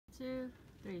2,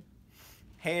 3.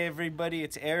 Hey everybody,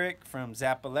 it's Eric from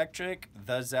Zap Electric,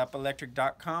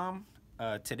 thezapelectric.com.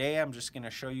 Today I'm just going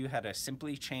to show you how to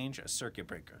simply change a circuit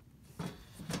breaker.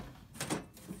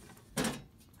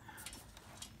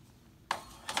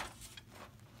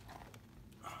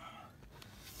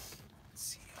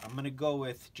 I'm going to go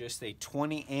with just a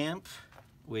 20 amp,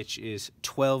 which is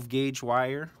 12 gauge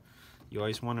wire. You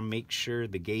always want to make sure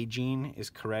the gauging is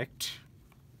correct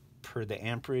per the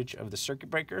amperage of the circuit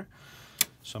breaker.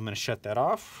 So I'm going to shut that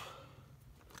off.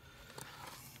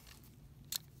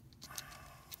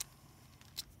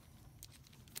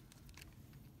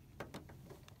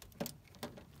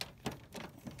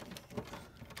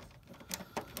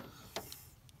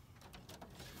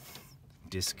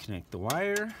 Disconnect the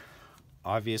wire.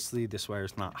 Obviously this wire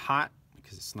is not hot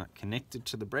because it's not connected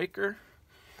to the breaker.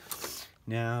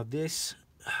 Now this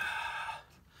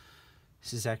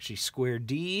is actually square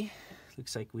D.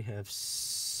 Looks like we have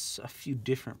a few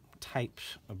different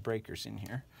types of breakers in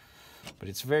here, but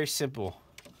it's very simple.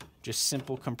 Just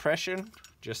simple compression,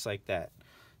 just like that.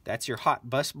 That's your hot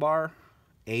bus bar,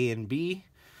 A and B.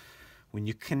 When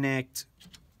you connect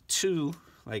two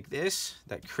like this,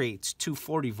 that creates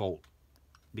 240 volt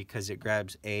because it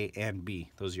grabs A and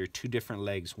B. Those are your two different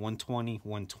legs, 120,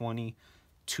 120,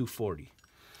 240.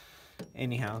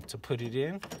 Anyhow, to put it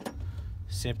in,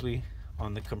 simply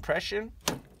on the compression,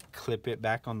 clip it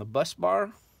back on the bus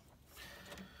bar,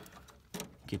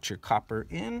 get your copper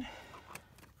in,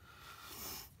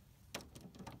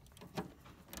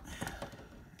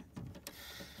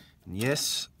 and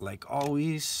yes, like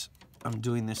always, I'm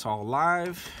doing this all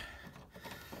live.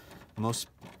 Most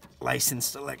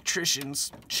licensed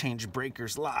electricians change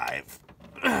breakers live.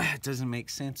 It doesn't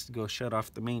make sense to go shut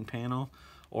off the main panel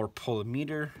or pull a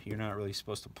meter. You're not really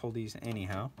supposed to pull these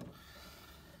anyhow.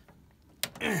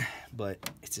 But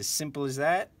it's as simple as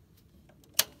that.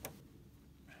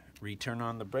 Return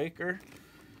on the breaker.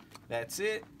 That's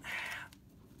it.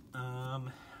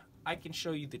 I can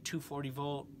show you the 240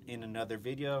 volt in another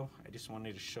video. I just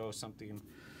wanted to show something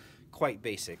quite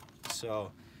basic.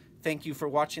 So thank you for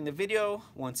watching the video.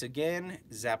 Once again,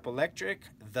 Zap Electric,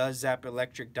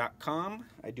 thezapelectric.com.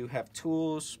 I do have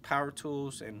tools, power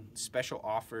tools, and special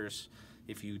offers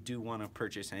if you do want to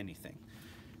purchase anything.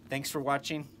 Thanks for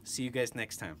watching. See you guys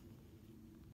next time.